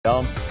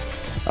All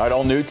right,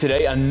 all new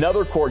today,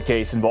 another court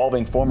case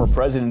involving former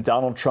President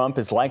Donald Trump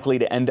is likely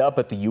to end up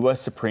at the U.S.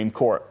 Supreme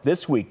Court.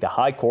 This week, the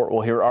High Court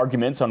will hear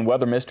arguments on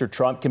whether Mr.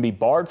 Trump can be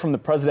barred from the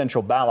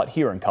presidential ballot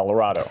here in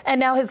Colorado. And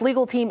now his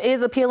legal team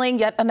is appealing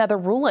yet another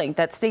ruling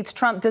that states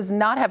Trump does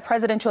not have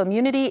presidential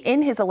immunity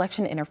in his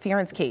election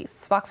interference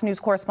case. Fox News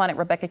correspondent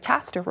Rebecca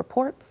Castor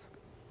reports.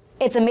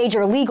 It's a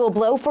major legal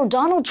blow for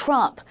Donald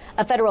Trump.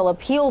 A federal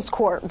appeals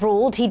court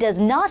ruled he does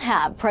not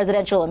have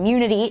presidential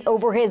immunity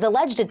over his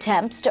alleged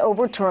attempts to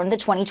overturn the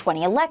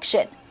 2020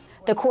 election.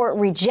 The court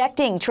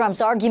rejecting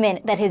Trump's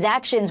argument that his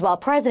actions while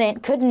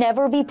president could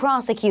never be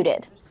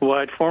prosecuted.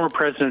 What former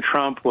President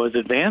Trump was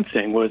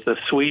advancing was a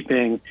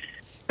sweeping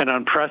and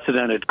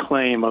unprecedented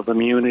claim of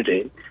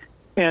immunity.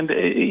 And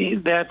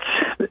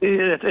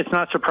it's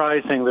not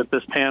surprising that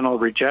this panel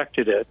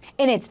rejected it.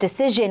 In its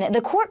decision,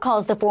 the court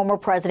calls the former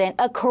president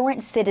a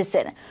current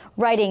citizen,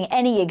 writing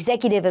any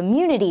executive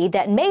immunity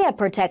that may have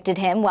protected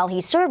him while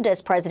he served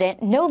as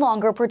president no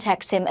longer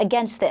protects him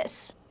against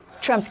this.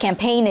 Trump's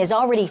campaign is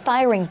already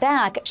firing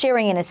back,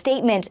 sharing in a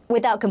statement,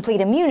 without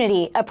complete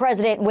immunity, a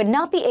president would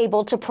not be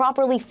able to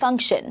properly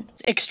function.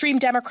 Extreme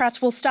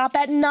Democrats will stop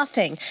at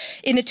nothing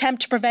in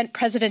attempt to prevent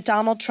President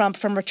Donald Trump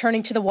from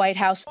returning to the White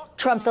House.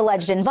 Trump's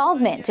alleged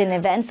involvement in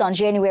events on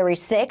January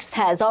 6th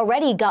has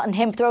already gotten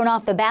him thrown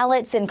off the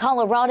ballots in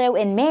Colorado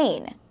and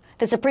Maine.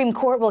 The Supreme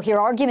Court will hear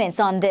arguments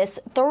on this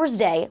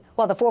Thursday,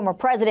 while the former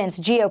president's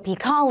GOP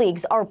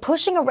colleagues are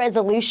pushing a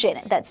resolution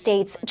that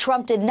states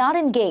Trump did not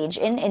engage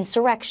in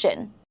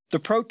insurrection. The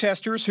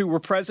protesters who were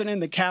present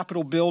in the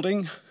Capitol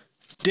building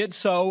did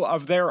so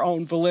of their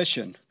own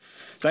volition.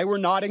 They were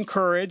not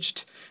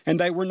encouraged, and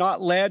they were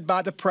not led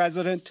by the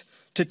president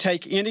to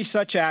take any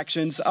such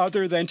actions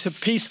other than to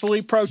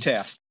peacefully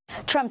protest.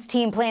 Trump's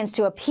team plans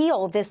to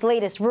appeal this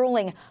latest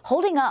ruling,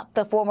 holding up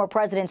the former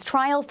president's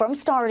trial from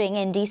starting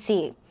in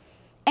D.C.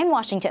 In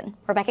Washington,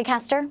 Rebecca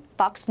Castor,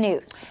 Fox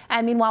News.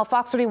 And meanwhile,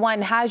 Fox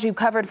 31 has you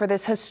covered for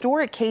this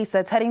historic case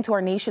that's heading to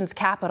our nation's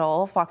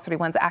capital. Fox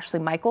 31's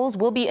Ashley Michaels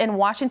will be in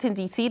Washington,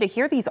 D.C. to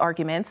hear these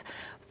arguments.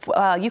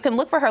 You can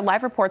look for her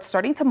live reports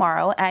starting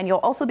tomorrow, and you'll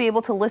also be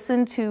able to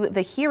listen to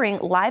the hearing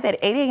live at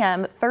 8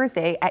 a.m.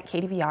 Thursday at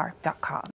KDVR.com.